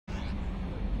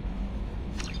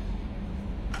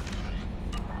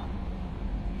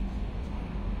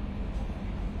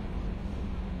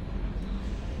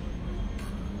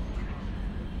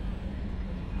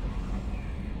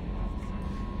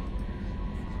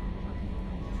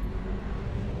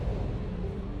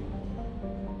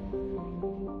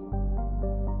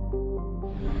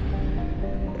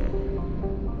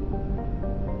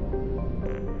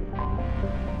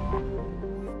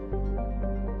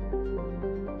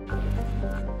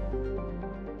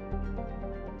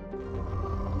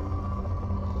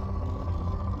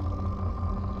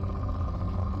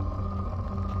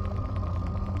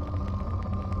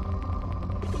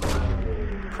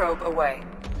Probe away.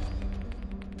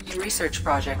 In research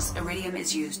projects, iridium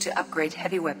is used to upgrade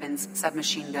heavy weapons,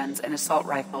 submachine guns, and assault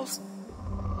rifles.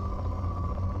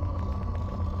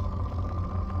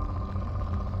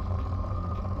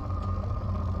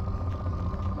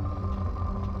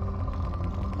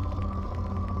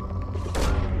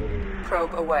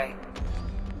 Probe away.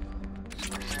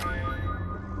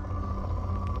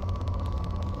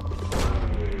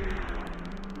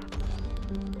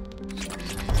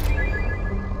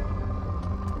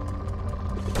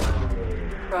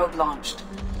 Probe launched.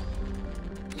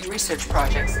 In research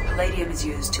projects, palladium is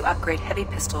used to upgrade heavy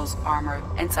pistols, armor,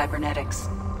 and cybernetics.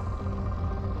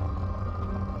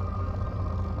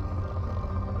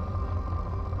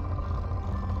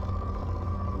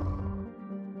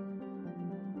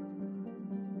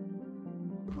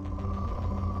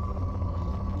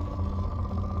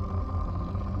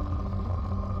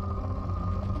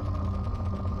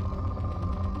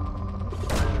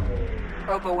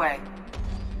 Probe away.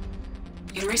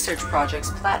 In research projects,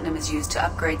 platinum is used to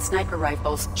upgrade sniper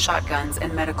rifles, shotguns,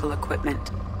 and medical equipment.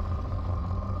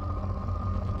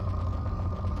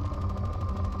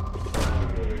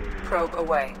 Probe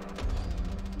away.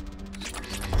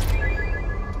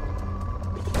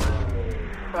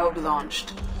 Probe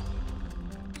launched.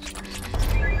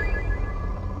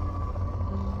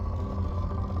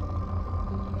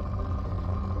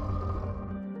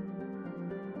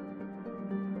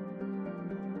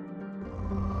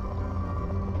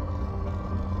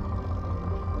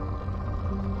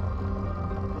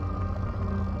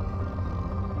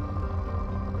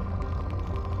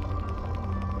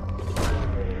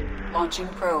 Launching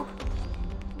probe.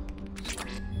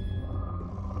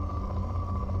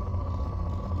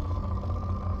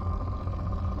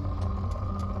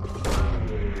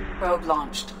 Probe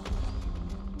launched.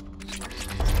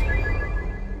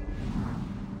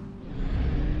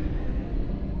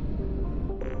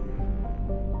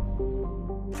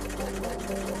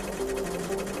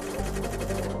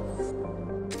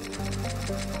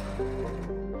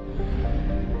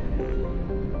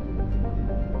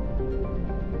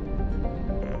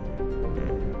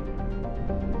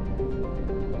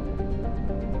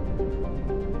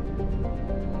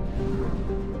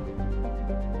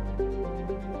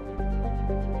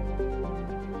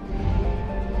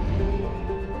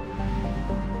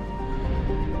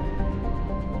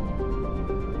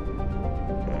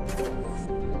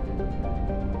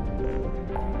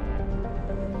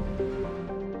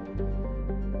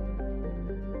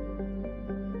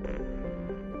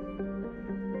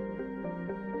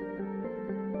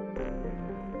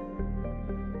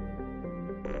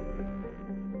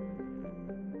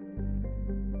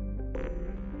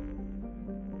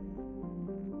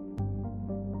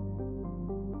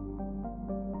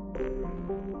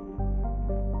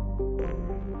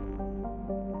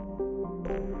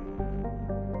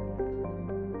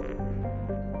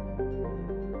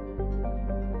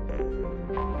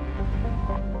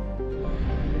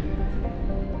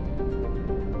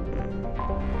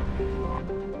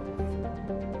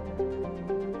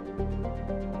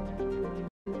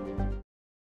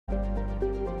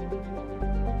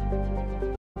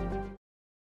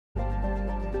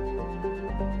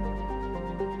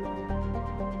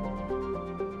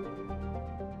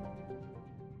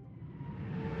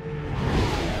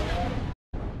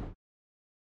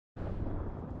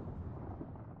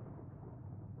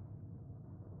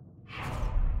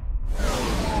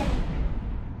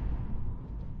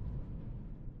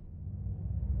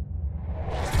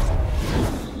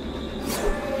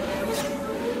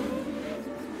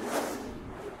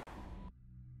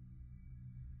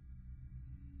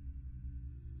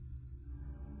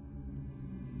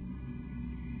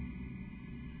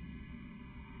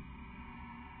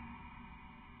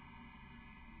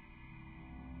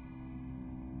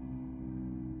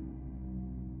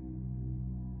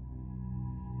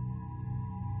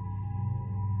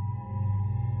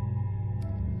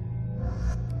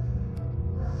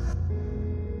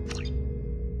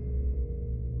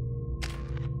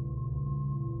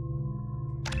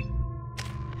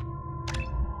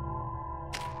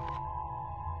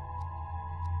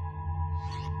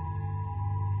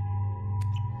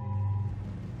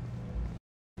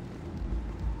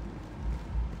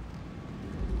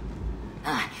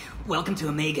 Welcome to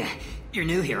Omega. You're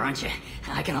new here, aren't you?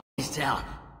 I can always tell.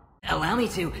 Allow me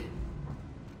to...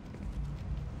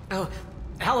 Oh,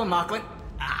 hello, Mocklin.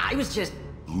 I was just...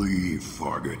 Leave,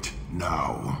 Fargate,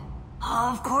 now.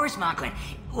 Oh, of course, Mocklin.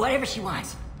 Whatever she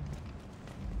wants.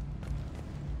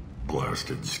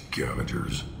 Blasted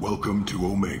scavengers. Welcome to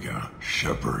Omega,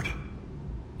 Shepard.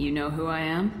 You know who I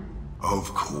am?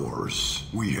 Of course.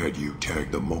 We had you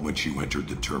tagged the moment you entered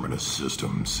the Terminus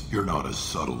systems. You're not as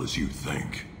subtle as you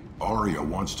think. Aria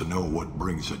wants to know what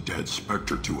brings a dead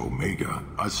Spectre to Omega.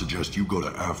 I suggest you go to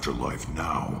Afterlife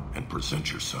now and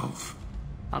present yourself.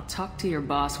 I'll talk to your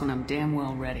boss when I'm damn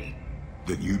well ready.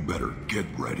 Then you'd better get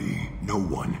ready. No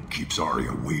one keeps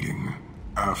Aria waiting.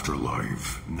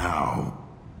 Afterlife now.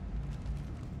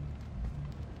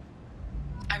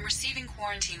 I'm receiving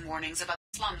quarantine warnings about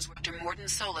the slums where Dr. Mordin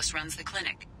Solus runs the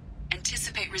clinic.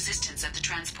 Anticipate resistance at the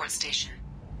transport station.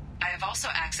 I have also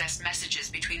accessed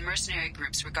messages between mercenary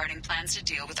groups regarding plans to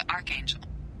deal with the Archangel.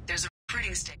 There's a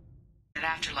recruiting station at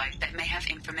Afterlife that may have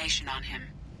information on him.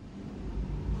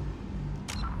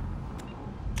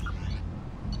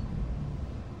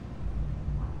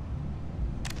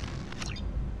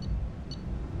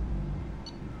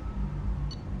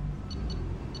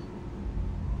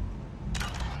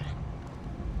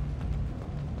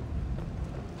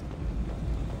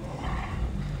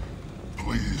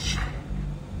 Please.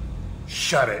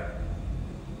 Shut it.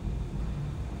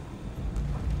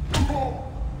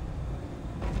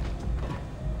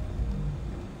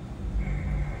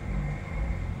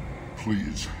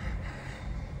 Please.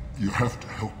 You have to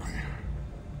help me.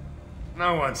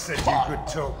 No one said you could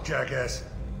talk, jackass.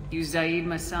 You Zaid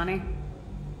Masani?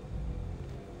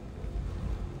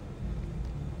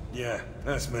 Yeah,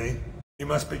 that's me. You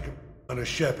must be Commander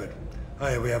Shepard.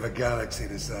 Hey, we have a galaxy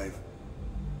to save.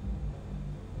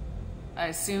 I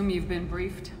assume you've been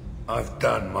briefed? I've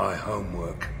done my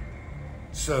homework.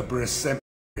 Cerberus sent me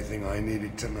everything I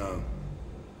needed to know.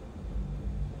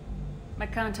 My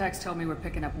contacts told me we're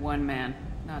picking up one man,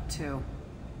 not two.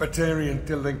 Batarian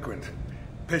delinquent.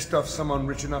 Pissed off someone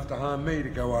rich enough to hire me to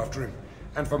go after him.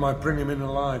 And for my bring him in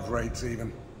alive rates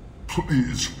even.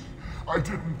 Please. I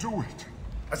didn't do it.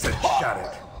 I said shut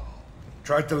it.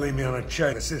 Tried to leave me on a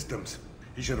chain of systems.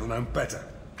 He should have known better.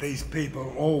 These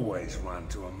people always run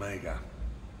to Omega.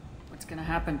 What's gonna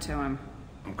happen to him?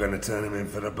 I'm gonna turn him in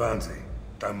for the bounty.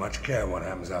 Don't much care what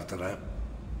happens after that.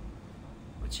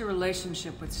 What's your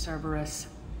relationship with Cerberus?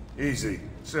 Easy.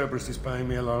 Cerberus is paying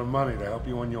me a lot of money to help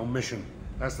you on your mission.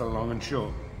 That's the long and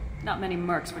short. Not many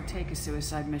mercs would take a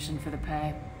suicide mission for the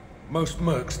pay. Most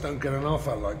mercs don't get an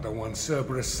offer like the one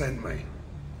Cerberus sent me.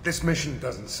 This mission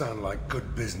doesn't sound like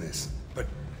good business, but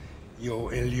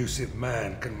your elusive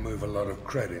man can move a lot of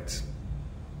credits.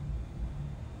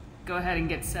 Go ahead and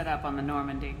get set up on the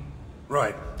Normandy.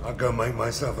 Right, I'll go make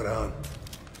myself at home.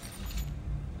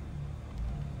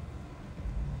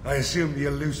 I assume the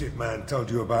elusive man told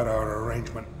you about our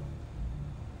arrangement.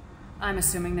 I'm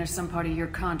assuming there's some part of your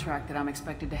contract that I'm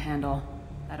expected to handle.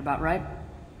 That about right?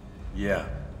 Yeah.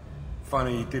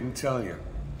 Funny he didn't tell you.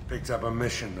 Picked up a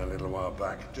mission a little while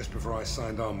back, just before I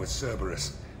signed on with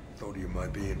Cerberus. Thought you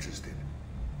might be interested.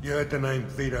 You heard the name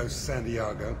Vito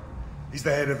Santiago? He's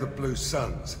the head of the Blue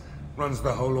Suns. Runs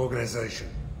the whole organization.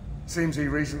 Seems he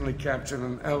recently captured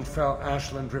an Eldfell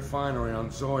Ashland refinery on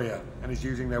Zoya and is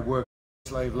using their work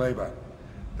slave labor.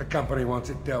 The company wants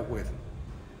it dealt with.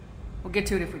 We'll get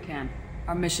to it if we can.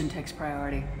 Our mission takes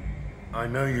priority. I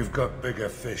know you've got bigger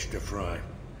fish to fry.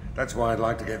 That's why I'd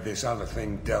like to get this other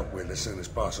thing dealt with as soon as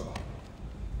possible.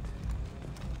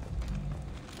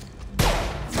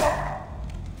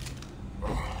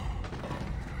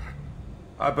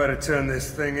 I better turn this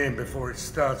thing in before it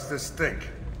starts to stink.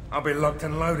 I'll be locked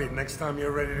and loaded next time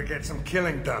you're ready to get some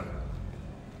killing done.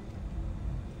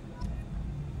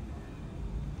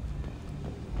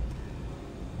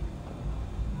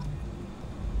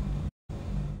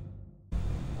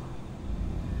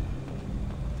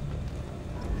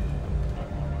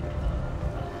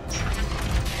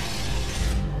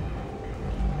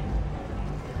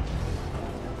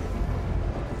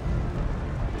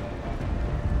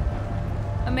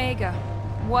 Omega.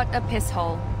 What a piss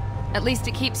hole. At least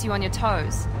it keeps you on your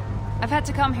toes. I've had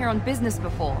to come here on business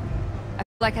before. I feel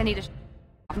like I need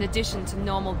a in addition to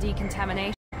normal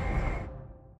decontamination.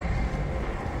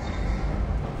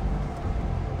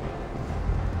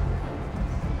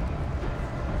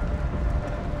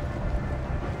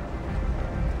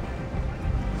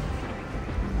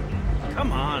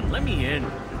 Come on, let me in.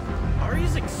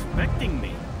 Ari's expecting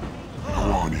me. Go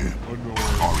on in.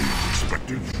 Are you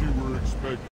expected? If she were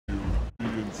expecting you, be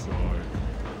inside.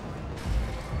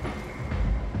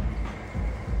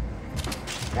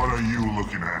 What are you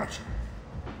looking at?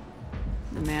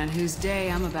 The man whose day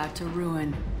I'm about to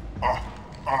ruin.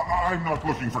 I'm not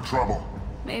looking for trouble.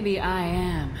 Maybe I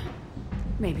am.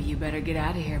 Maybe you better get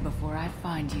out of here before I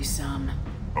find you some.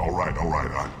 All right.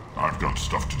 I've got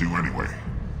stuff to do anyway.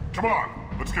 Come on,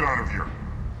 let's get out of here.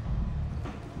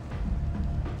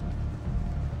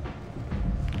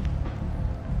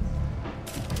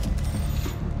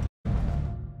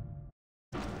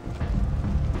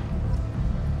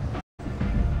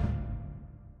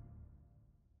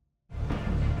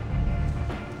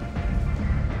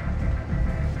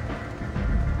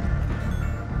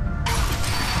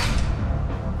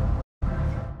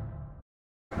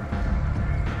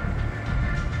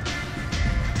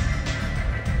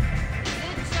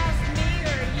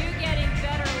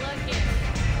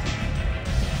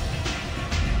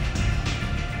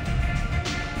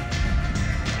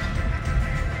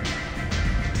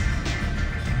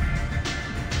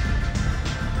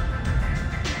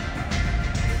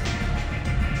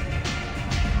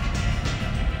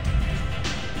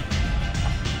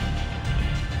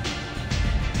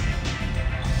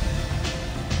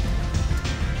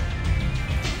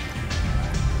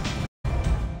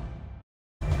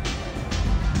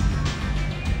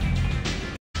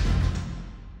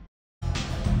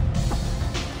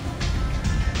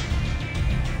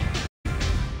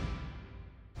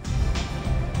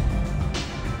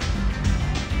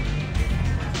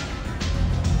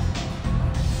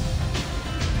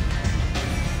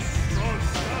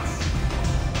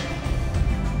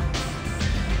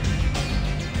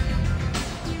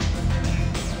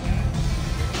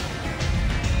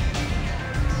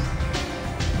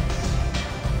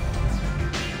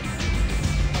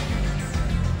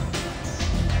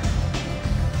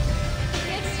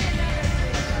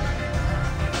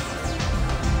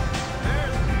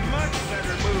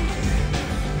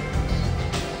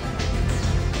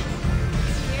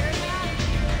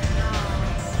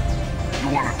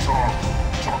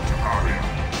 Talk to Arya.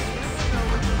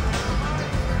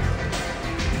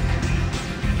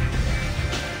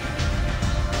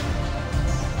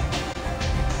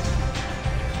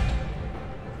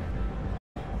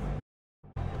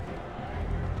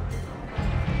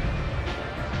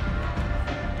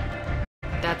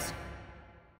 That's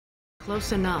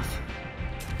close enough.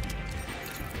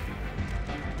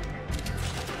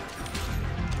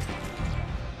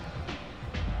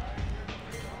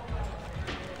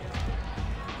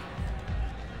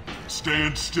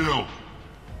 Stand still.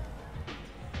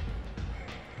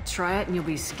 Try it and you'll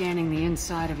be scanning the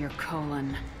inside of your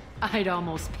colon. I'd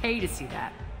almost pay to see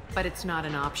that, but it's not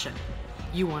an option.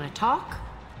 You want to talk,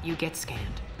 you get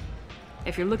scanned.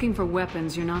 If you're looking for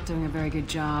weapons, you're not doing a very good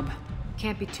job.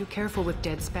 Can't be too careful with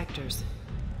dead specters.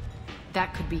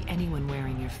 That could be anyone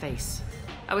wearing your face.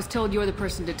 I was told you're the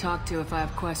person to talk to if I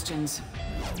have questions.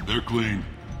 They're clean.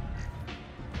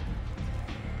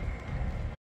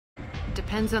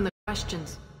 Depends on the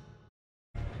questions.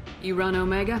 You run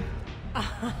Omega?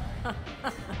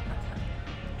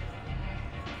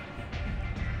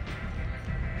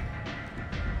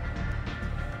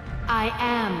 I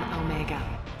am Omega.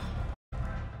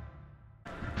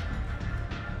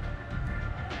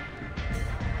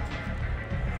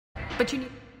 But you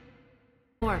need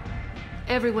more.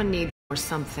 Everyone needs more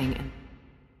something, and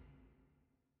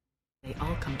they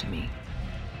all come to me.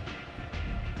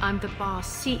 I'm the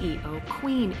boss, CEO,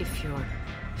 queen, if you're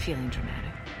feeling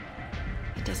dramatic.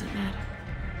 It doesn't matter.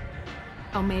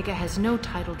 Omega has no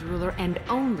titled ruler and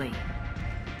only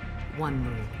one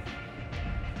rule.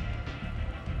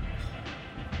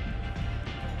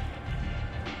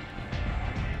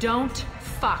 Don't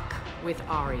fuck with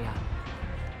Arya.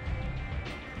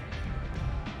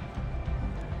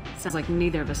 Sounds like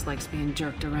neither of us likes being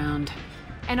jerked around.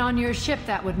 And on your ship,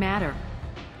 that would matter.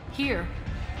 Here,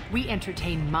 we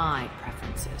entertain my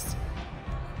preferences.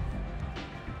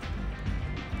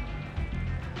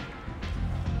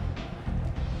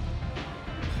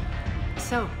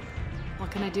 So, what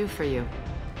can I do for you?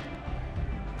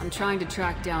 I'm trying to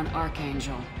track down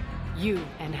Archangel. You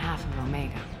and half of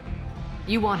Omega.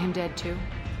 You want him dead too?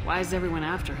 Why is everyone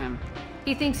after him?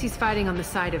 He thinks he's fighting on the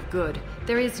side of good.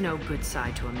 There is no good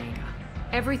side to Omega.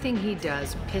 Everything he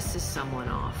does pisses someone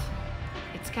off.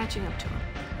 It's catching up to him.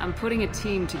 I'm putting a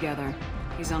team together.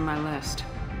 He's on my list.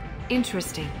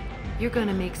 Interesting. You're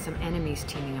gonna make some enemies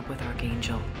teaming up with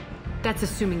Archangel. That's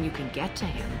assuming you can get to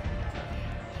him.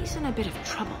 He's in a bit of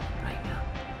trouble right now.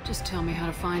 Just tell me how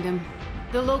to find him.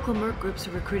 The local merc groups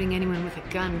are recruiting anyone with a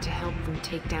gun to help them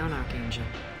take down Archangel.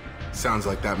 Sounds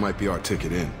like that might be our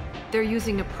ticket in. They're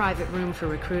using a private room for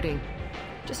recruiting.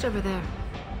 Just over there.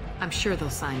 I'm sure they'll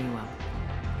sign you up.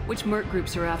 Which merc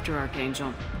groups are after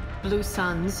Archangel? Blue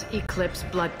Suns, Eclipse,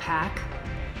 Blood Pack.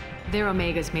 They're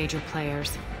Omega's major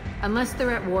players. Unless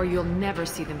they're at war, you'll never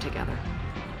see them together.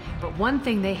 But one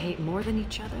thing they hate more than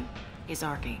each other is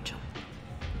Archangel.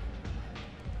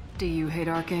 Do you hate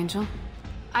Archangel?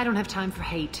 I don't have time for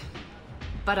hate.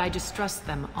 But I distrust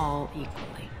them all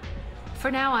equally. For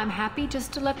now, I'm happy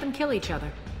just to let them kill each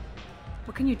other.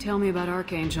 What can you tell me about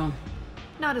Archangel?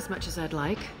 Not as much as I'd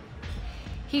like.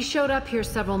 He showed up here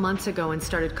several months ago and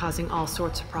started causing all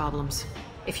sorts of problems.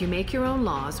 If you make your own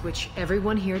laws, which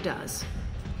everyone here does,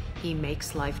 he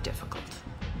makes life difficult.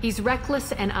 He's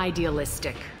reckless and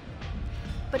idealistic.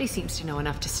 But he seems to know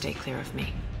enough to stay clear of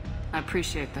me. I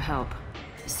appreciate the help.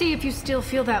 See if you still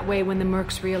feel that way when the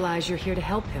mercs realize you're here to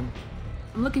help him.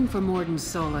 I'm looking for Mordin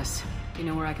Solus. Do you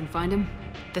know where I can find him?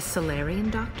 The Salarian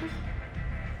doctor?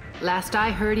 Last I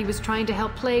heard, he was trying to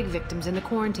help plague victims in the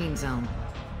quarantine zone.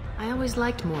 I always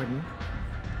liked Mordin.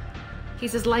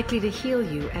 He's as likely to heal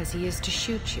you as he is to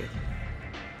shoot you.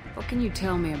 What can you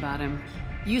tell me about him?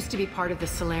 Used to be part of the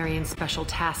Salarian Special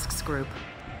Tasks Group.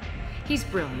 He's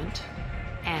brilliant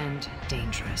and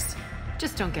dangerous.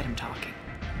 Just don't get him talking.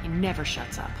 He never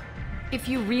shuts up. If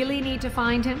you really need to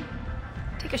find him,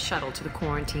 take a shuttle to the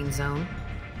quarantine zone.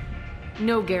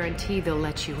 No guarantee they'll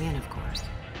let you in, of course.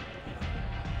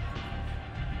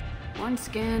 One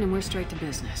scan and we're straight to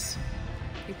business.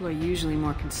 People are usually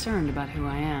more concerned about who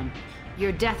I am.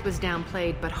 Your death was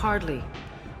downplayed, but hardly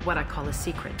what I call a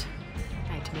secret.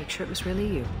 I had to make sure it was really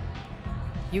you.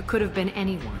 You could have been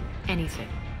anyone, anything.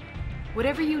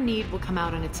 Whatever you need will come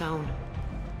out on its own.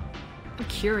 I'm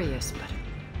curious,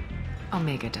 but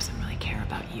Omega doesn't really care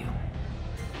about you.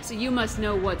 So you must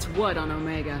know what's what on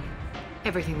Omega.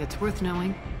 Everything that's worth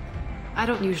knowing. I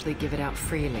don't usually give it out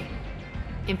freely.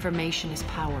 Information is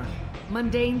power.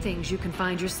 Mundane things you can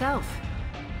find yourself.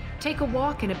 Take a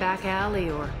walk in a back alley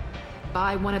or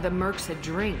buy one of the mercs a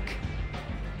drink.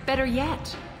 Better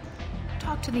yet,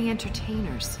 talk to the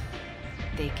entertainers.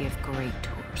 They give great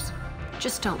tours.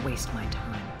 Just don't waste my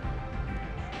time.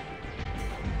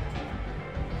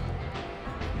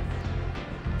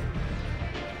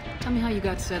 Tell me how you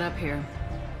got set up here.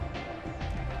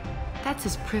 That's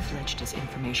as privileged as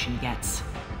information gets.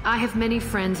 I have many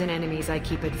friends and enemies I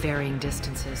keep at varying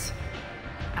distances.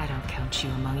 I don't count you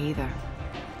among either.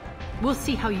 We'll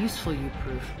see how useful you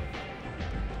prove.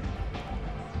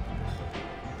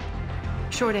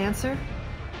 Short answer?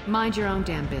 Mind your own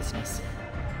damn business.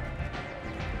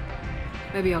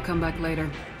 Maybe I'll come back later.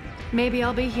 Maybe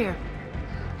I'll be here.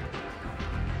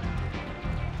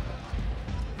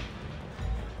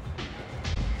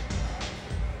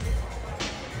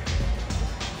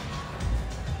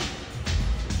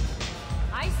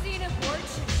 I seen a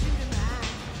warship shoot a man.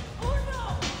 Oh no!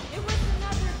 It was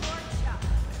another warship.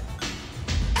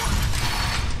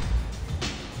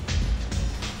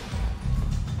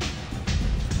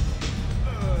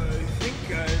 I think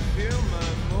I feel my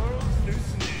morals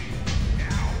loosening.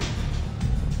 Ow.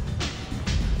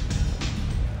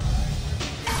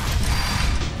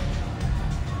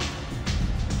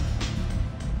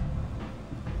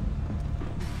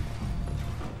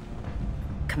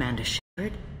 Commander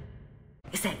Shepard?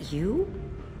 Is that you?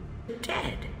 You're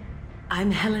dead.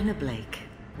 I'm Helena Blake.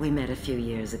 We met a few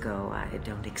years ago. I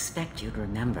don't expect you'd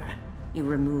remember. You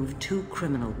removed 2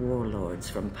 criminal warlords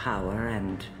from power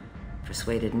and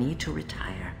persuaded me to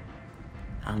retire.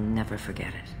 I'll never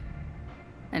forget it.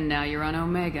 And now you're on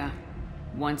Omega.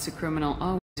 Once a criminal,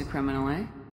 always a criminal, eh?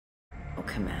 Oh,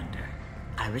 Commander,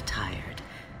 I retired.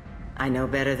 I know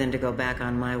better than to go back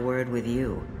on my word with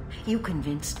you. You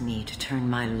convinced me to turn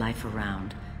my life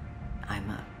around. I'm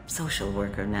a social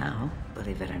worker now,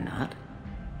 believe it or not.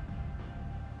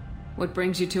 What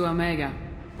brings you to Omega?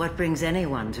 What brings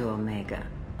anyone to Omega?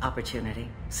 Opportunity,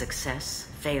 success,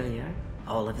 failure,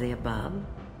 all of the above.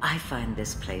 I find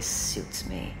this place suits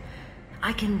me.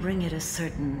 I can bring it a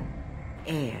certain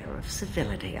air of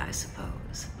civility, I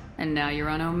suppose. And now you're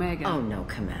on Omega. Oh, no,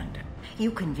 Commander.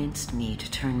 You convinced me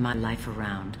to turn my life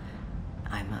around.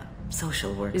 I'm a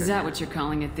social worker. Is that now. what you're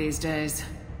calling it these days?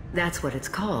 That's what it's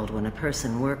called when a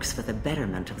person works for the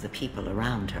betterment of the people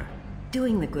around her.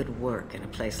 Doing the good work in a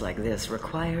place like this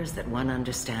requires that one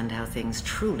understand how things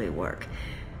truly work,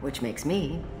 which makes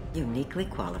me uniquely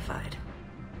qualified.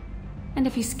 And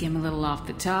if you skim a little off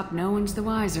the top, no one's the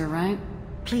wiser, right?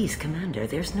 Please, Commander,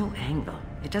 there's no angle.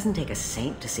 It doesn't take a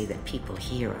saint to see that people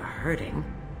here are hurting.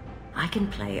 I can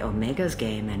play Omega's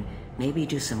game and maybe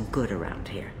do some good around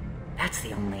here. That's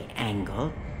the only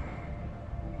angle.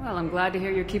 Well, I'm glad to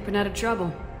hear you're keeping out of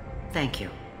trouble. Thank you.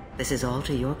 This is all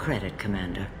to your credit,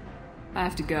 Commander. I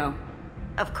have to go.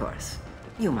 Of course.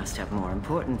 You must have more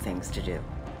important things to do.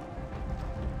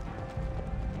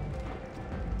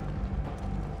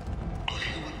 A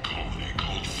human colony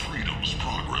called Freedom's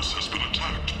Progress has been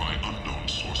attacked by unknown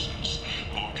sources,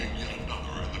 marking yet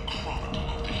another in the chronicle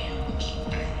of the humans'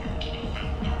 failure to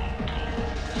defend their own colony.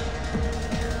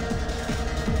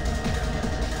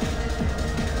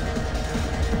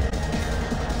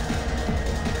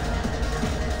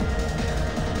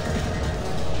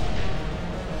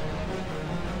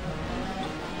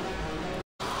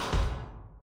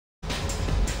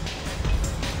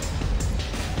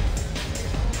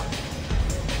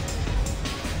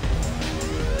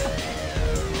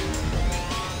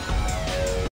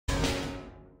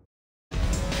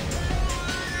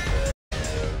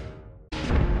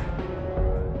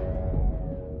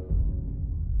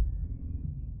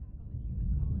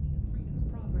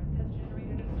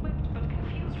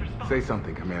 Say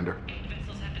something, Commander.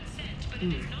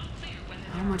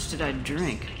 How much did I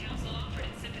drink?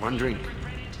 1 drink.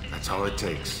 That's all it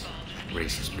takes. That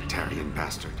racist Batarian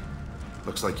bastard.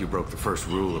 Looks like you broke the first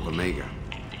rule of Omega.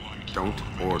 Don't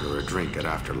order a drink at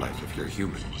Afterlife if you're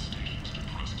human.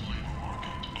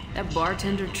 That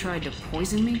bartender tried to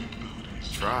poison me?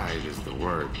 Tried is the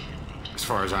word. As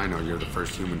far as I know, you're the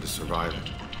first human to survive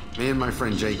it. Me and my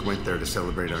friend Jake went there to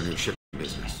celebrate our new shipping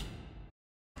business.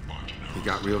 He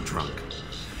got real drunk,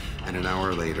 and an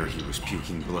hour later he was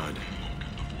puking blood.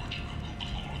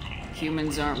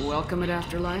 Humans aren't welcome at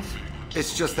Afterlife?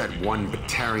 It's just that one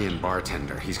Batarian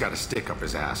bartender. He's got a stick up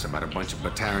his ass about a bunch of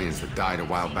Batarians that died a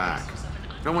while back.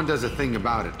 No one does a thing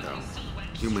about it, though.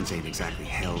 Humans ain't exactly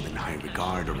held in high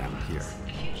regard around here.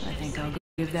 I think I'll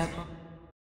give that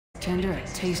bartender a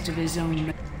taste of his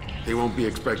own... He won't be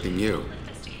expecting you.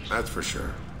 That's for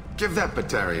sure. Give that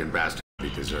Batarian bastard what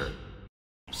he deserves.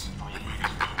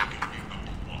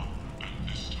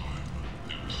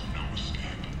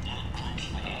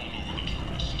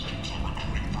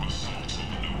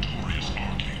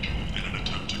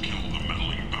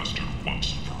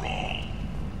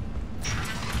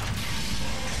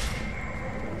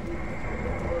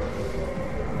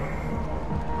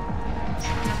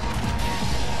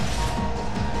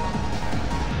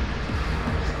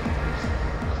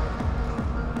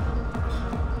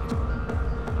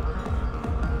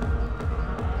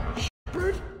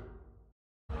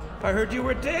 I heard you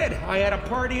were dead. I had a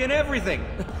party and everything.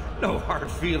 No hard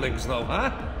feelings, though,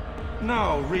 huh?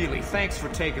 No, really, thanks for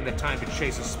taking the time to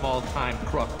chase a small-time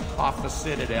crook off the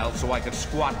Citadel so I could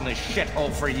squat in this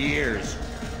shithole for years.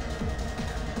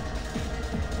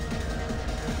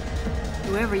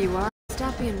 Whoever you are,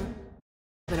 stop being...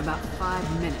 But about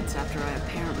 5 minutes after I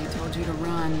apparently told you to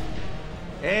run.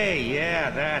 Hey,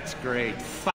 yeah, that's great.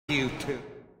 Fuck you, too.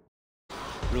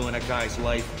 Ruin a guy's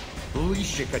life. The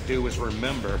least you could do is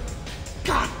remember.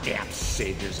 Goddamn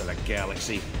saviors of the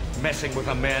galaxy, messing with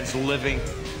a man's living.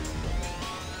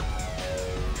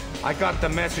 I got the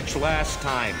message last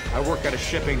time. I work at a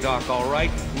shipping dock, all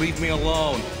right? Leave me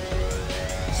alone.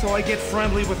 So I get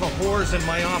friendly with the whores in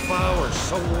my off hours.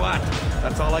 So what?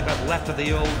 That's all I got left of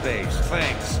the old days.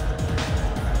 Thanks.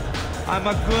 I'm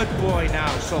a good boy now,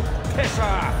 so piss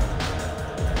off.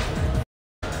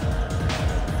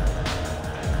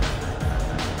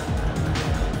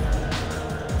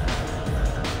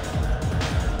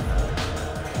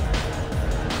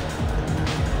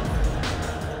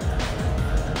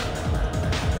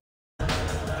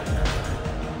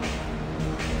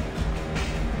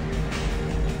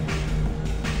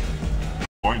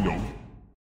 I know.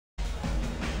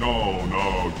 No,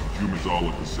 you humans all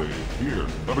look the same. Here,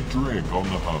 have a drink on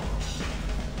the house.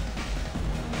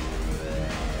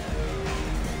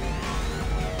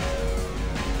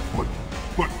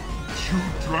 But, you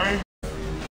drank?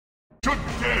 You're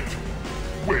dead!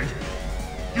 Wait,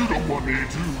 you don't want me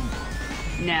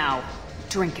to... Now,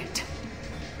 drink it.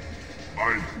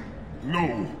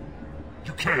 No,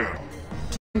 you can't.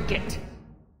 Drink it.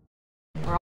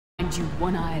 Or I'll find you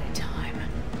one eye at a time.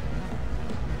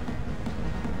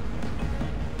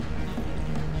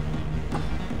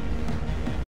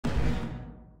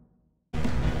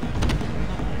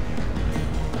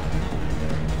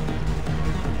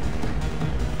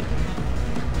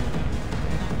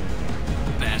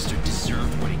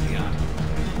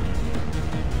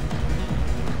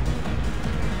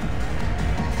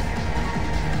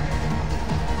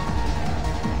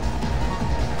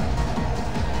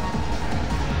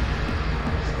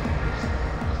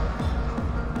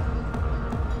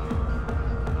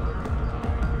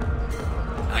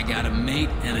 I got a mate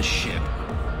and a ship.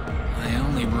 I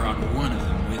only brought one of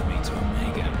them with me to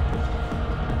Omega.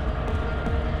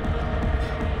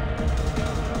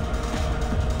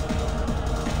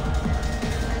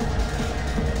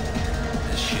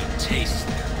 This ship tastes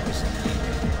like poison.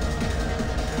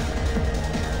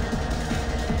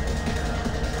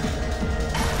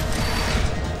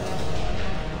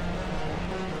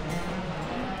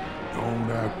 Don't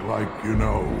act like you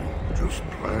know. Just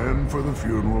plan for the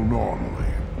funeral normally.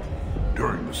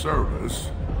 During the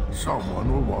service,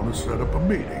 someone will want to set up a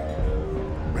meeting.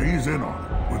 He's in on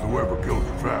it with whoever killed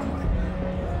your family.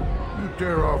 You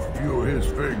tear off a few of his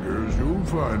fingers, you'll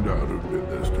find out who did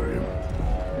this to you.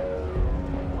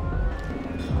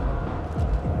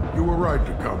 You were right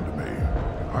to come to me.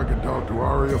 I can talk to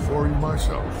Arya for you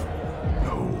myself.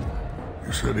 No,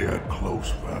 you said he had close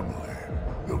family.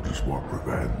 He'll just want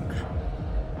revenge.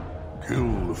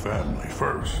 Kill the family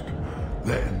first,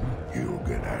 then he'll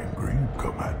get angry and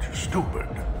come at you stupid.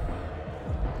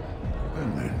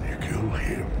 And then you kill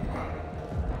him.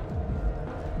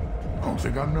 I don't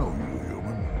think I know you,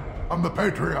 human. I'm the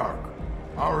Patriarch.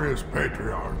 Arya's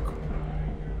Patriarch.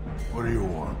 What do you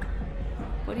want?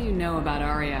 What do you know about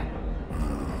Arya?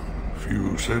 A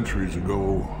few centuries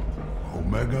ago,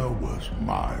 Omega was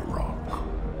my rock.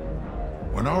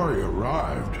 When Arya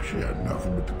arrived, she had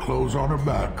nothing but the clothes on her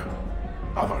back.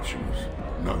 I thought she was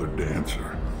another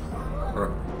dancer.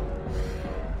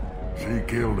 She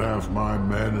killed half my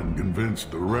men and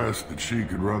convinced the rest that she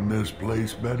could run this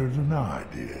place better than I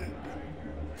did.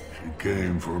 She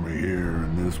came for me here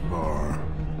in this bar.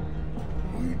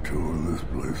 We tore this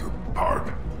place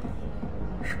apart.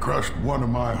 She crushed one of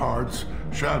my hearts,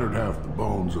 shattered half the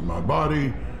bones of my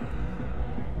body,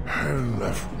 and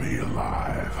left me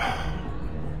alive.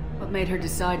 What made her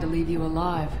decide to leave you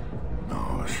alive?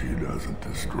 No, she doesn't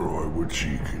destroy what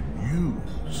she can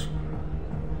use.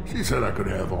 She said I could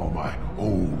have all my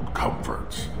old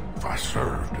comforts if I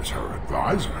served as her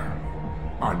advisor.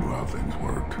 I knew how things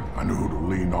worked. I knew who to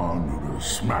lean on, who to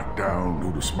smack down,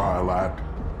 who to smile at.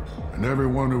 And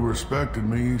everyone who respected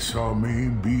me saw me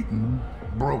beaten,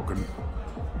 broken.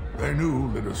 They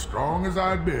knew that as strong as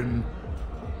I'd been,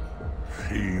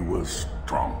 she was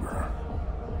stronger.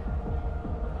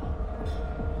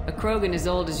 A Krogan as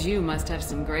old as you must have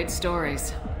some great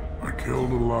stories. I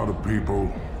killed a lot of people,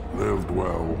 lived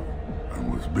well,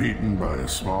 and was beaten by a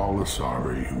small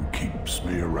Asari who keeps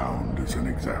me around as an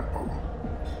example.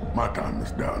 My time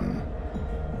is done.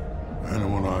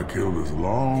 Anyone I killed is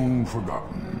long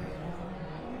forgotten.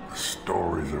 The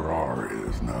stories are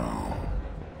Aria's now.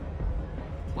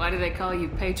 Why do they call you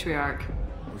Patriarch?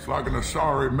 It's like an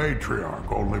Asari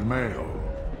matriarch, only male.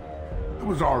 It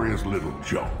was Aria's little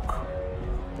joke.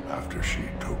 After she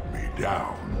took me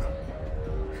down,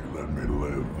 she let me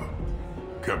live.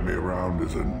 Kept me around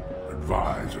as an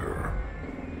advisor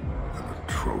and a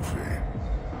trophy.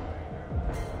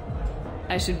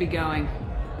 I should be going.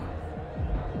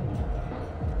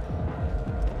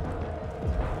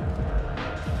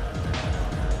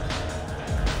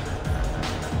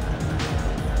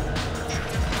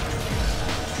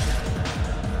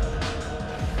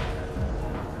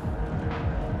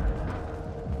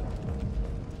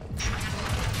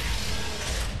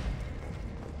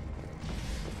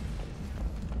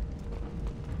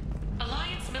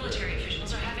 Alliance military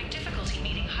officials are having difficulty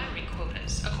meeting hiring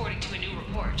quotas, according to a new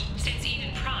report. Since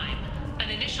Eden Prime, an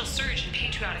initial surge in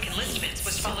patriotic enlistments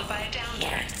was followed by a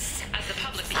downturn, as the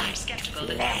public became skeptical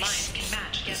that the Alliance can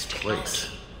match This against place.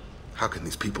 technology. How can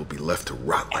these people be left to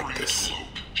rot like this?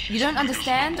 You don't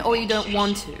understand, or you don't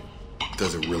want to?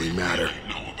 Does it really matter?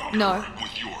 No.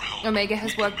 Omega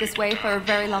has worked this way for a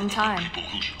very long time.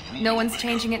 No one's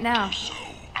changing it now.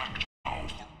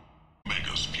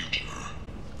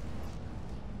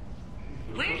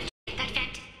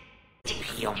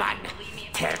 Human,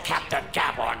 tell Captain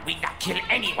Gavon we not kill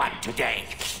anyone today.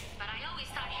 But I always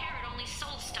thought Herod only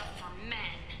sold stuff for men.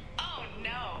 Oh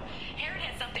no, Herod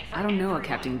had something for I don't know a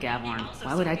Captain Gavorn.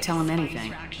 Why would I tell him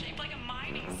anything?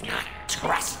 Not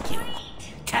trust you.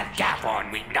 Tell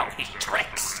Gavon we know his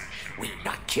tricks. We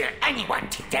not kill anyone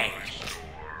today.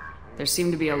 There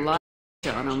seem to be a lot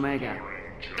of on Omega.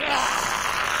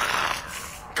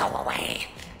 Go away.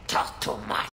 Talk too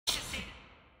much.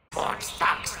 Born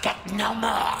stocks get no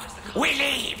more. We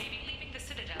leave.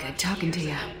 Good talking to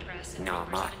you. No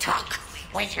more talk.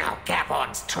 We know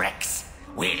Gavon's tricks.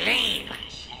 We leave.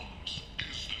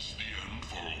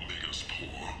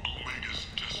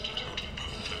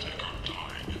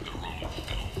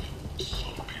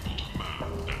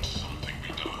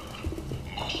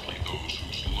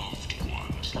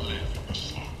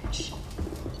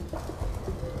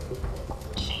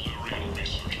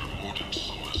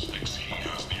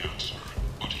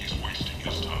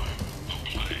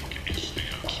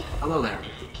 Hello there.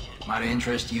 Might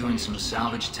interest you in some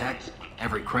salvage tech?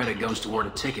 Every credit goes toward a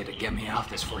ticket to get me off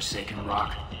this forsaken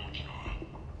rock.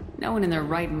 No one in their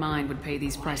right mind would pay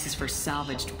these prices for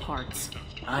salvaged parts.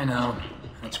 I know.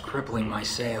 It's crippling my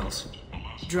sales.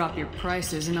 Drop your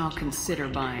prices and I'll consider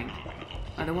buying.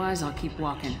 Otherwise, I'll keep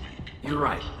walking. You're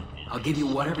right. I'll give you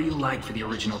whatever you like for the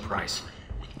original price.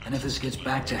 And if this gets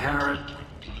back to Herod,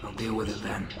 I'll deal with it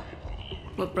then.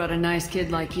 What brought a nice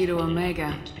kid like you to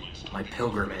Omega? My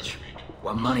pilgrimage.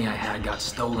 What money I had got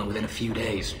stolen within a few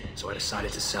days, so I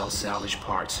decided to sell salvaged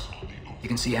parts. You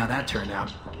can see how that turned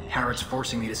out. Herod's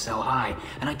forcing me to sell high,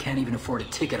 and I can't even afford a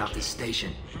ticket off this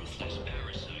station.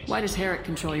 Why does Herod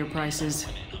control your prices?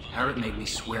 Herod made me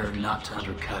swear not to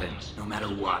undercut him, no matter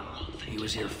what. He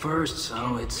was here first,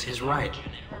 so it's his right.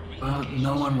 But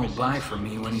no one will buy from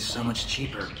me when he's so much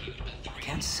cheaper. I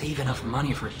can't save enough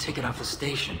money for a ticket off the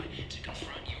station.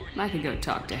 I could go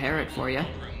talk to Herod for you.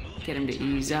 Get him to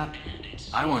ease up.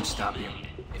 I won't stop you.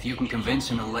 If you can convince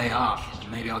him to lay off, then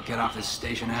maybe I'll get off this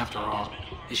station after all.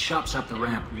 His shop's up the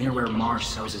ramp, near where Marsh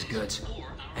sells his goods.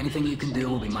 Anything you can do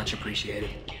will be much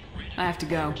appreciated. I have to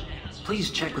go.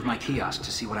 Please check with my kiosk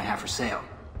to see what I have for sale.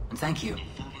 And thank you.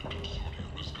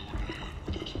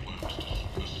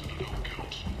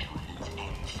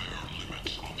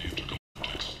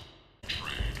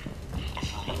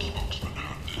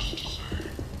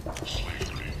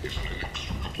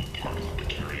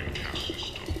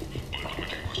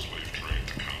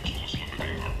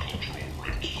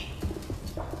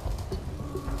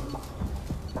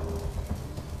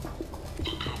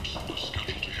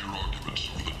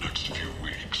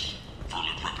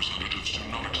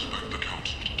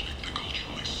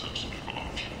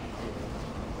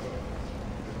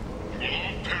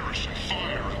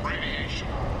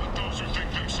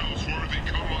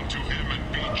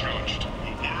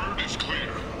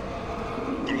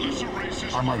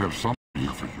 I might have something here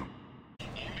for you.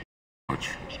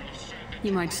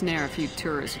 You might snare a few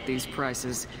tourists with these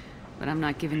prices, but I'm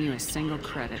not giving you a single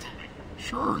credit.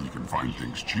 Sure, you can find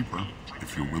things cheaper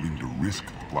if you're willing to risk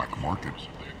the black market.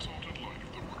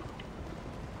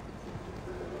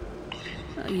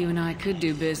 Well, you and I could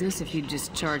do business if you'd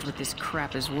just charge what this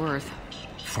crap is worth.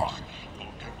 Fine.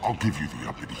 I'll give you the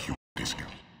uppity human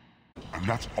discount. And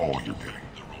that's all you're getting.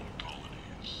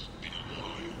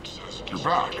 You're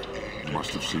back. You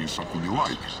must have seen something you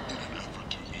like.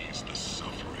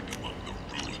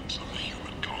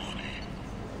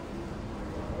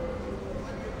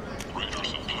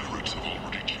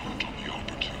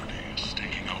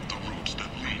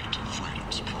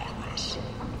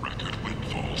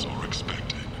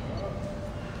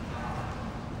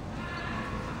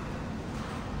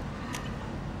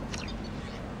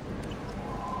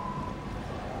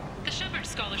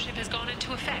 Scholarship has gone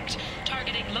into effect,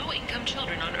 targeting low-income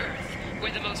children on Earth,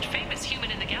 where the most famous human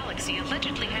in the galaxy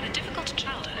allegedly had a difficult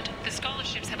childhood. The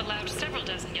scholarships have allowed several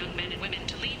dozen young men and women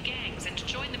to leave gangs and to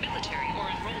join the military or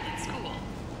enroll in school.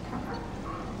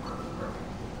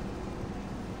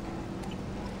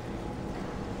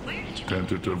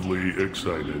 Tentatively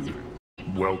excited.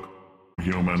 Welcome,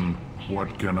 human.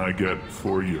 What can I get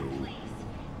for you?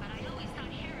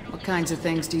 What kinds of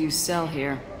things do you sell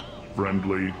here?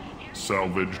 Friendly,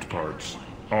 salvaged parts.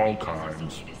 All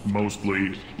kinds.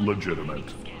 Mostly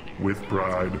legitimate. With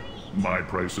pride, my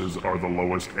prices are the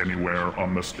lowest anywhere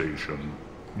on the station.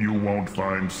 You won't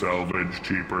find salvage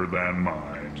cheaper than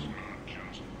mine.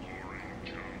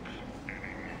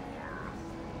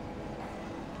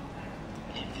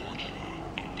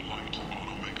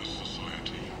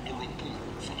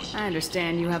 I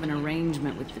understand you have an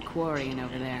arrangement with the Quarian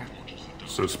over there.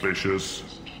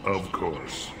 Suspicious? Of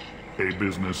course. A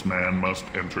businessman must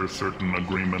enter certain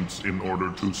agreements in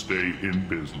order to stay in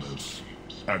business.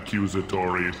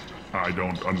 Accusatory, I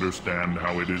don't understand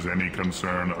how it is any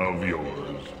concern of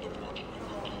yours.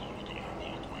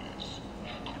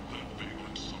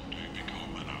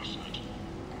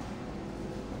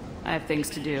 I have things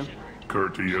to do.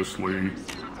 Courteously,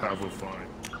 have a fine.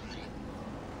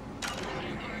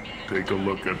 Take a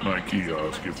look at my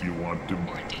kiosk if you want to.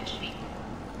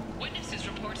 Witnesses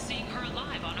report seeing her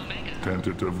alive on Omega.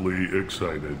 Tentatively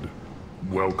excited.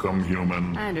 Welcome,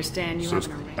 human. I understand you have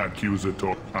an arrangement.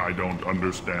 Accusator. I don't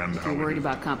understand If how you're worried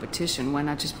about competition, why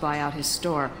not just buy out his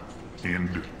store?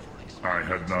 I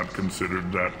had not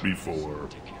considered that before.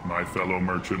 My fellow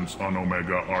merchants on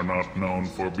Omega are not known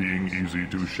for being easy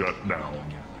to shut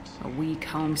down. A weak,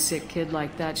 homesick kid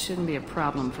like that shouldn't be a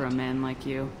problem for a man like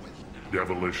you.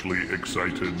 Devilishly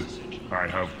excited. I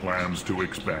have plans to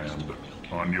expand.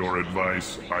 On your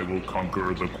advice, I will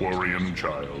conquer the Quarian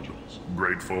child.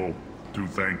 Grateful to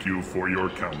thank you for your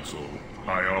counsel.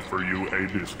 I offer you a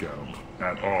discount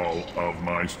at all of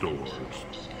my stores.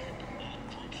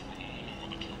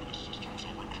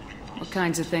 What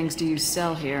kinds of things do you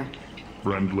sell here?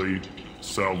 Friendly,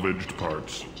 salvaged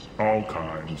parts. All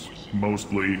kinds.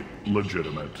 Mostly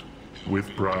legitimate.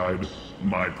 With pride,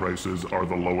 my prices are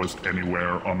the lowest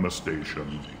anywhere on the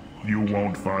station. You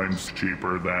won't find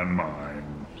cheaper than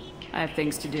mine. I have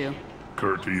things to do.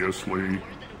 Courteously,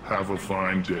 have a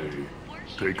fine day.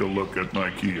 Take a look at my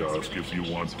kiosk if you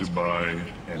want to buy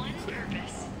anything.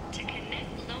 To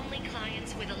connect lonely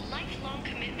clients with a lifelong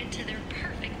commitment to their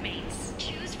perfect mates.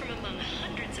 Choose from among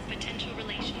hundreds of potential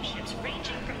relationships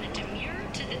ranging from the demure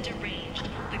to the deranged,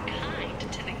 the kind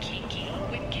to the kinky.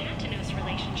 With Cantinos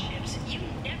relationships, you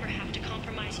never have to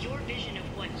compromise your vision of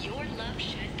what your love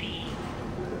should be.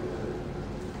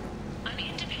 An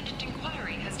independent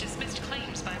inquiry has dismissed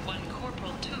claims by one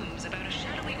Corporal Toombs about a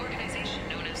shadowy organization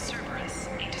known as Cerberus.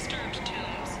 A disturbed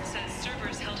Toombs says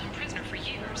Cerberus held him prisoner for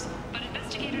years, but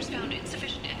investigators found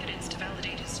insufficient evidence to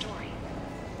validate his story.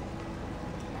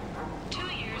 2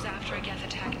 years after a Geth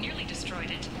attack nearly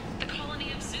destroyed it, the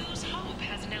colony of Zeus Hope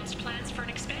has announced plans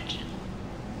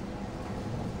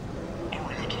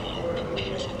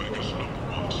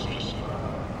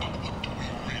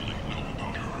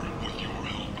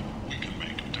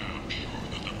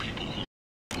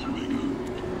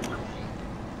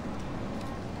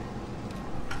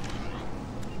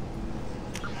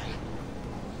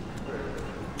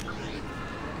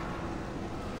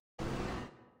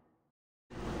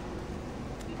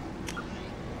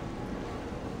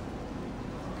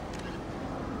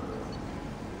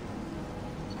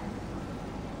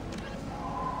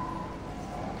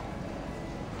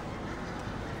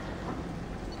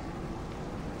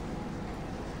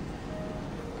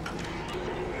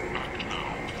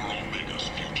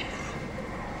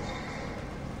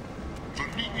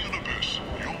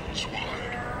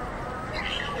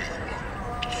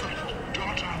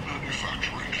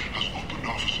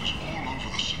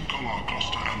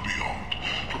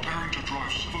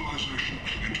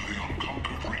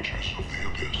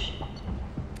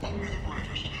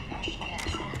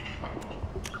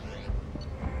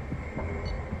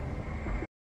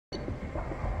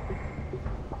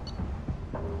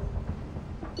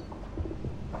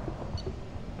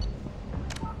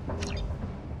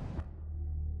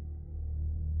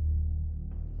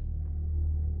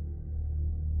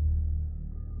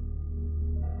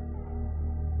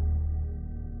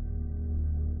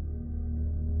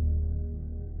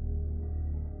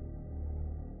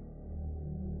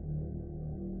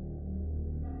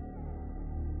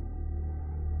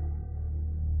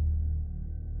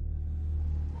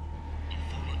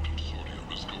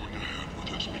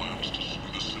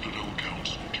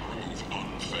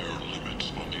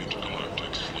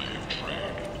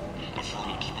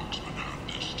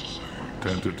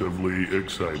Tentatively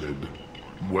excited.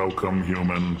 Welcome,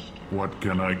 human. What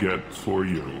can I get for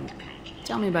you?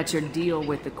 Tell me about your deal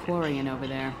with the Quarian over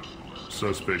there.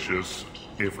 Suspicious.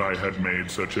 If I had made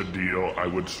such a deal, I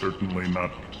would certainly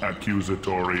not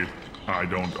accusatory. I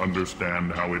don't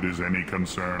understand how it is any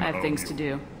concern I have of things you. to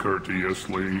do.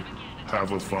 Courteously,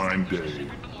 have a fine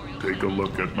day. Take a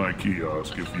look at my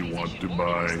kiosk if you want to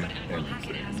buy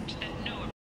anything.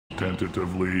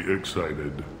 Tentatively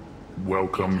excited.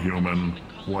 Welcome, human.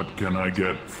 What can I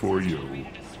get for you?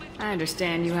 I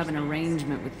understand you have an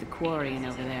arrangement with the Quarian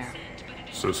over there.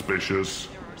 Suspicious?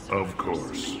 Of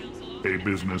course. A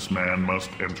businessman must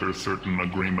enter certain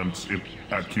agreements if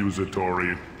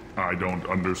accusatory. I don't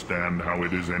understand how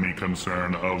it is any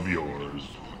concern of yours.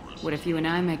 What if you and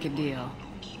I make a deal?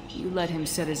 You let him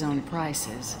set his own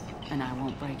prices, and I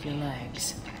won't break your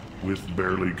legs. With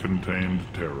barely contained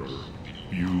terror,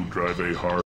 you drive a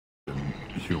hard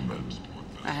human.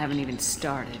 I haven't even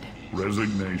started.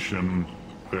 Resignation.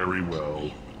 Very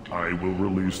well. I will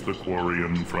release the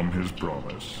Quarian from his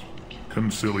promise.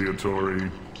 Conciliatory.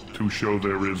 To show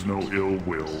there is no ill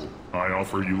will, I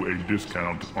offer you a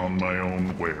discount on my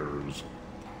own wares.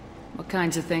 What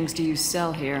kinds of things do you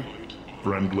sell here?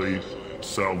 Friendly,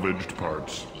 salvaged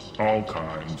parts. All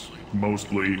kinds.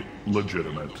 Mostly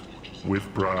legitimate.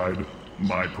 With pride,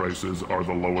 my prices are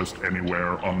the lowest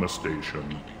anywhere on the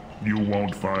station. You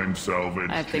won't find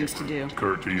salvage. I have things to do.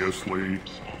 Courteously,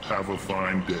 have a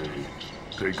fine day.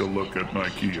 Take a look at my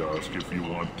kiosk if you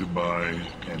want to buy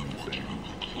anything.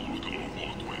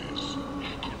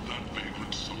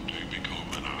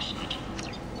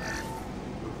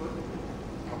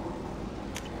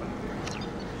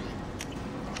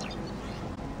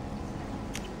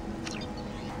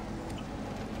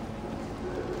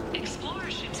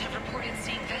 Explorer ships have reported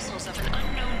seeing vessels of an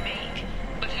unknown make,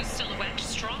 but whose silhouette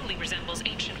strongly resembles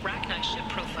ancient Rachni ship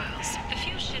profiles. The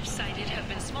few ships sighted have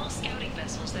been small scouting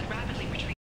vessels that rapidly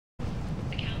retreat.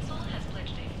 The Council has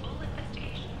pledged a full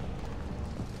investigation.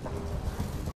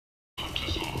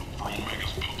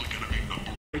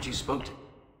 Heard you spoke to...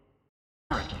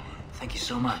 Alright, thank you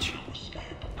so much.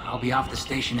 I'll be off the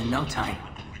station in no time.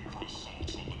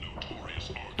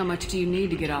 How much do you need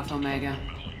to get off Omega?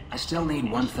 I still need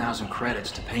 1,000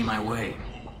 credits to pay my way,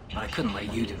 but I couldn't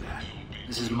let you do that.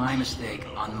 This is my mistake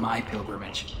on my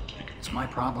pilgrimage. It's my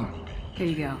problem. Here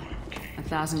you go.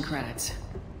 1,000 credits.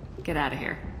 Get out of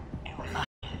here.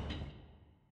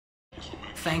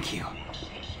 Thank you.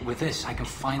 With this, I can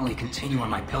finally continue on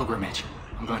my pilgrimage.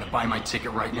 I'm going to buy my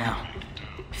ticket right now.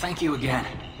 Thank you again.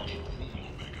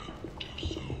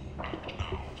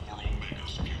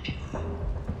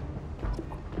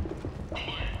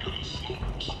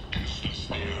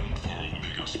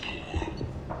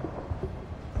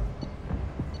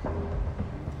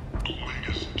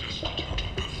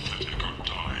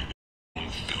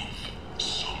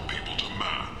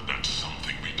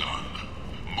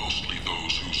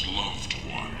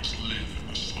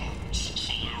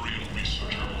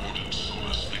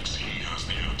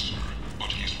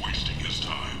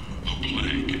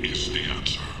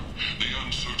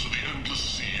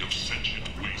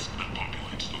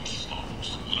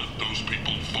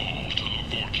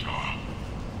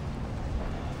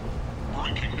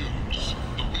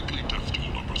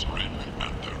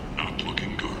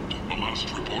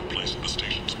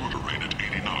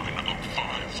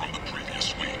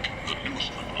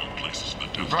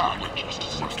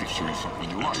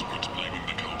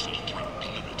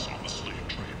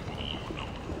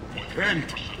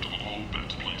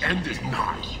 End is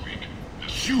nigh.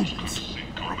 Humans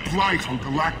are a blight on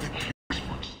galactic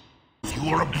purity.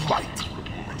 You are a blight.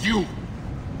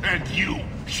 And you,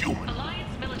 human.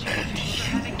 Alliance military units are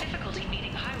having difficulty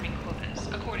meeting hiring quotas,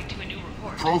 according to a new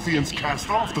report. Protheans cast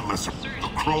off the lesser, the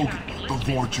Krogan, the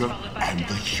Vorja, and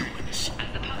the humans.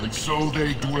 And so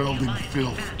they dwelled in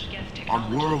filth,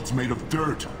 on worlds made of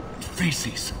dirt and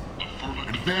feces.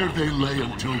 And there they lay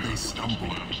until they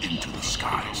stumbled into the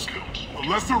skies. The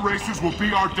lesser races will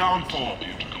be our downfall.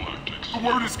 The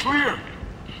word is clear.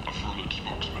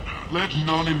 Let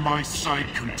none in my sight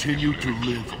continue to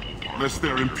live, lest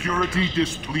their impurity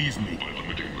displease me.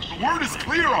 The word is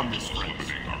clear on this, friends.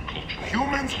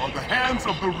 Humans are the hands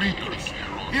of the Reapers,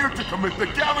 here to commit the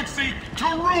galaxy to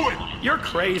ruin! You're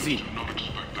crazy.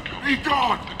 Be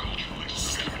gone!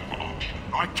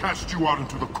 I cast you out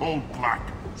into the cold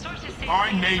black.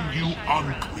 I name you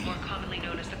unclean. More commonly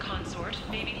known as the Consort,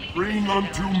 may be leading Bring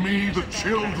unto me the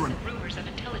children,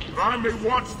 that I may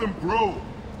watch them grow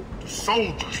to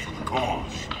soldiers for the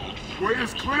cause. The way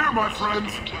is clear, my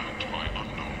friends.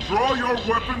 Draw your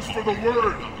weapons for the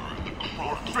word,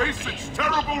 or face its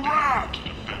terrible wrath.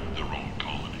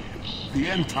 The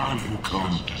end times will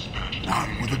come, not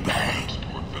with a bang,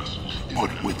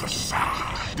 but with a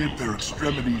sigh. Dip their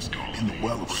extremities in the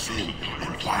well of sin,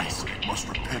 and vice must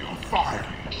repent with fire,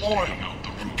 oil,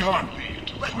 and gun.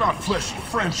 Let not fleshly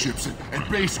friendships and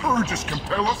base urges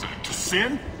compel us to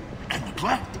sin and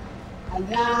neglect. The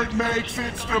word makes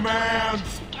its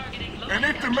demands, and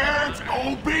it demands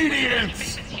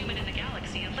obedience.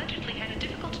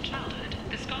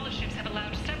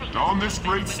 On this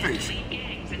great station,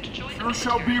 there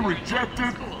shall be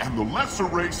rejected, and the lesser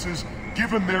races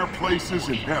given their places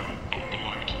in heaven.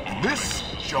 And this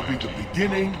shall be the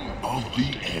beginning of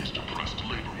the end.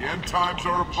 The end times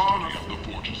are upon us.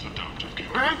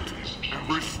 Repent and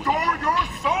restore your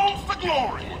souls to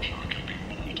glory.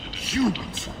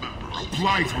 Humans are a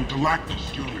blight on galactic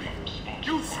purity.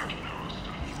 You, sir,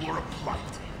 you are a blight.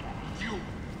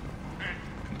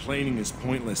 Complaining is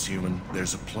pointless, human.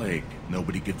 There's a plague.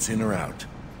 Nobody gets in or out.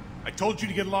 I told you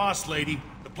to get lost, lady.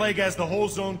 The plague has the whole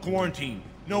zone quarantined.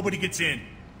 Nobody gets in.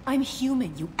 I'm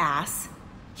human, you ass.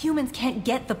 Humans can't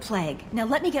get the plague. Now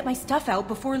let me get my stuff out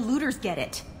before looters get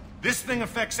it. This thing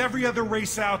affects every other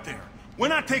race out there. We're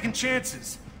not taking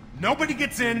chances. Nobody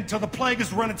gets in until the plague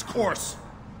has run its course.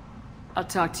 I'll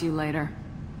talk to you later.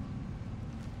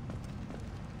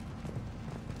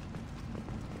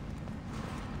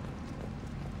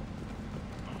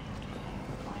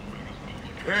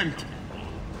 End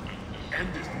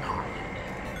is nigh.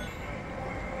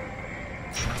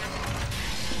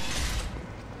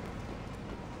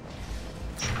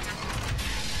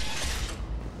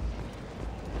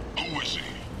 Who is he?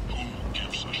 Who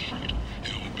gives a shit?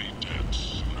 He'll be dead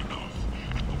soon enough,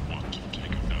 and the one to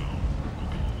take him down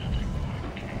will be living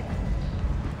like king.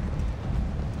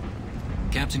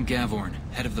 Captain Gavorn,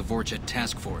 head of the Vorcha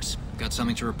Task Force. Got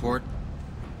something to report?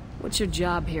 What's your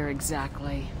job here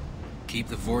exactly? Keep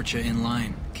the Vorcha in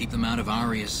line. Keep them out of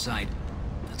Aria's sight.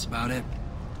 That's about it.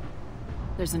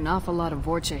 There's an awful lot of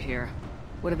Vorcha here.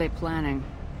 What are they planning?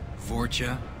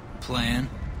 Vorcha? Plan?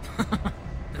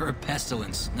 They're a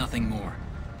pestilence, nothing more.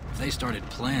 If they started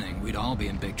planning, we'd all be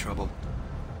in big trouble.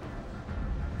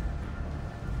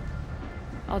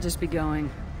 I'll just be going.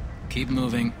 Keep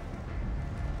moving.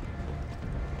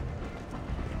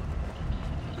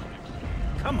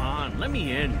 Come on, let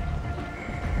me in.